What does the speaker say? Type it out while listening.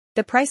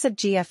The price of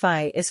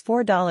GFI is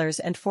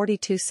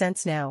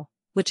 $4.42 now,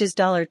 which is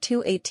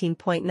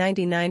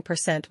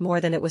 $218.99% more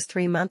than it was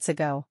 3 months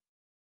ago.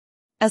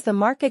 As the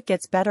market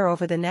gets better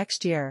over the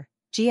next year,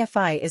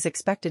 GFI is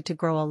expected to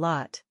grow a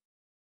lot.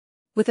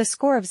 With a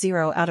score of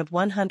 0 out of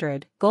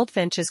 100,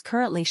 Goldfinch is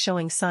currently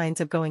showing signs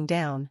of going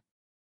down.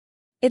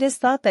 It is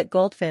thought that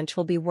Goldfinch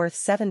will be worth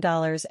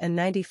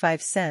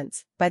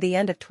 $7.95 by the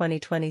end of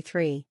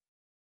 2023.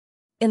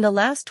 In the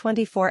last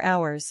 24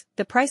 hours,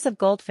 the price of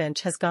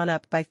Goldfinch has gone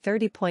up by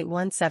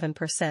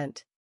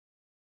 30.17%.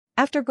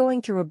 After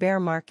going through a bear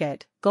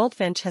market,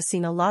 Goldfinch has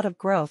seen a lot of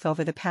growth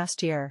over the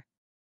past year.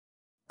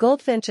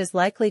 Goldfinch is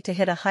likely to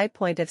hit a high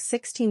point of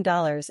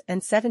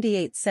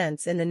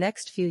 $16.78 in the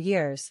next few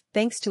years,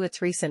 thanks to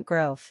its recent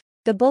growth.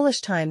 The bullish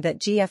time that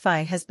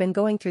GFI has been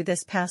going through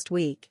this past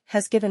week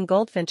has given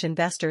Goldfinch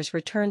investors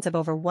returns of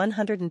over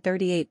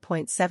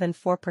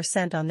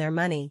 138.74% on their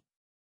money.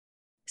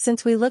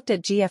 Since we looked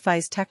at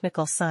GFI's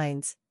technical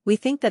signs, we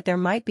think that there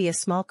might be a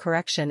small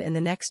correction in the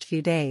next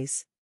few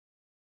days.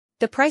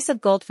 The price of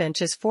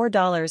Goldfinch is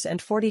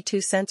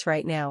 $4.42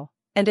 right now,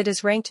 and it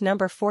is ranked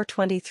number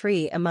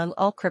 423 among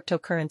all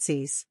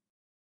cryptocurrencies.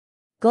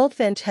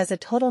 Goldfinch has a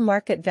total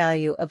market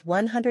value of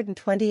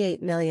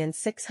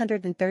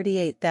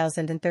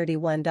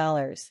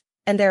 $128,638,031,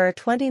 and there are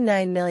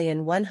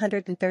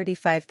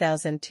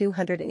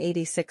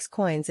 29,135,286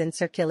 coins in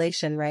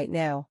circulation right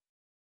now.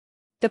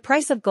 The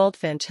price of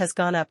Goldfinch has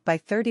gone up by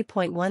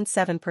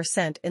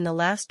 30.17% in the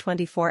last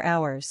 24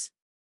 hours.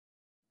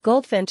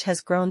 Goldfinch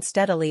has grown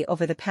steadily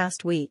over the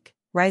past week,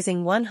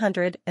 rising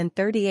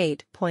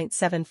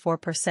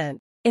 138.74%.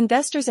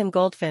 Investors in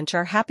Goldfinch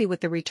are happy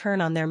with the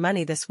return on their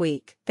money this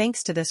week,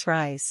 thanks to this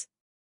rise.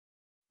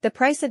 The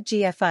price of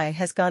GFI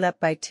has gone up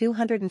by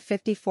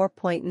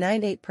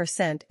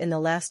 254.98% in the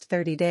last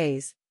 30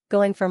 days,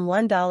 going from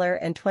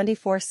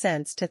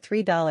 $1.24 to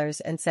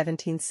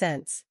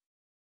 $3.17.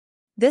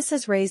 This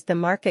has raised the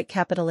market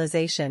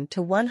capitalization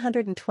to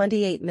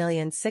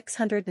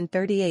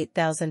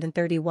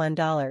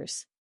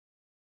 $128,638,031.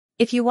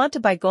 If you want to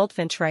buy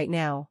Goldfinch right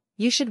now,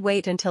 you should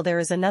wait until there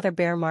is another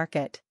bear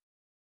market.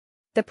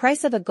 The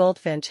price of a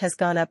Goldfinch has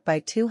gone up by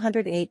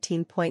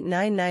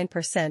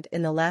 218.99%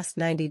 in the last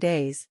 90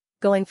 days,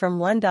 going from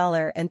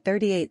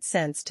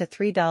 $1.38 to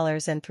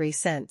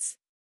 $3.03.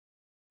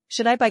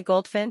 Should I buy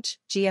Goldfinch,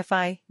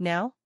 GFI,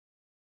 now?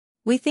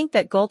 We think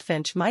that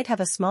Goldfinch might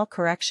have a small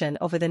correction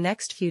over the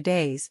next few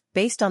days,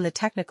 based on the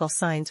technical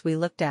signs we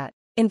looked at.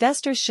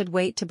 Investors should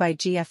wait to buy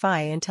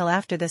GFI until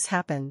after this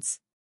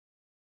happens.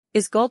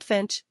 Is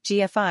Goldfinch,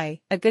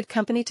 GFI, a good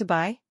company to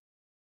buy?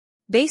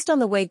 Based on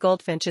the way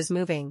Goldfinch is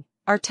moving,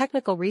 our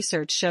technical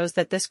research shows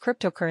that this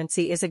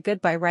cryptocurrency is a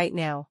good buy right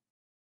now.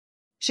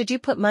 Should you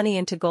put money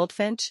into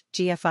Goldfinch,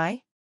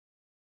 GFI?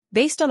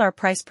 Based on our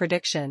price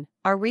prediction,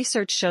 our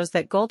research shows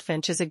that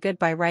Goldfinch is a good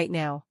buy right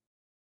now.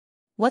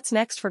 What's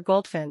next for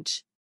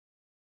Goldfinch?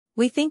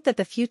 We think that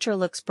the future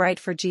looks bright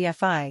for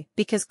GFI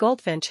because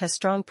Goldfinch has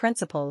strong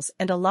principles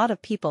and a lot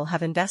of people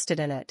have invested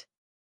in it.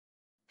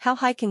 How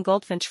high can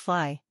Goldfinch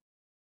fly?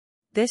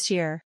 This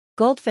year,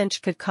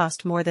 Goldfinch could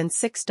cost more than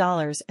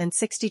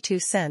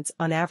 $6.62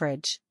 on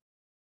average.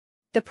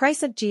 The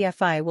price of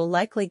GFI will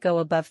likely go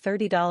above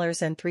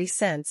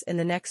 $30.03 in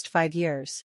the next 5 years.